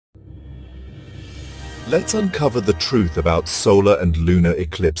Let's uncover the truth about solar and lunar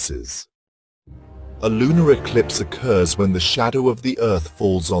eclipses. A lunar eclipse occurs when the shadow of the Earth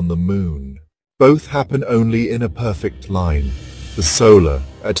falls on the Moon. Both happen only in a perfect line. The solar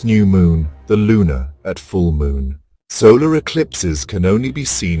at new moon, the lunar at full moon. Solar eclipses can only be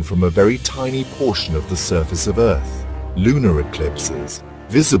seen from a very tiny portion of the surface of Earth. Lunar eclipses,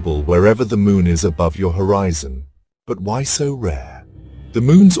 visible wherever the moon is above your horizon. But why so rare? The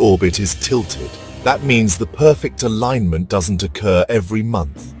moon's orbit is tilted. That means the perfect alignment doesn't occur every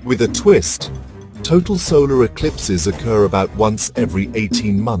month. With a twist, total solar eclipses occur about once every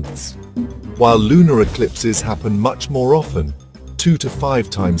 18 months, while lunar eclipses happen much more often, 2 to 5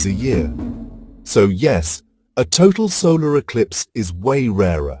 times a year. So yes, a total solar eclipse is way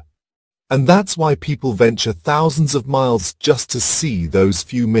rarer. And that's why people venture thousands of miles just to see those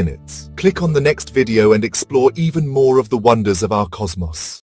few minutes. Click on the next video and explore even more of the wonders of our cosmos.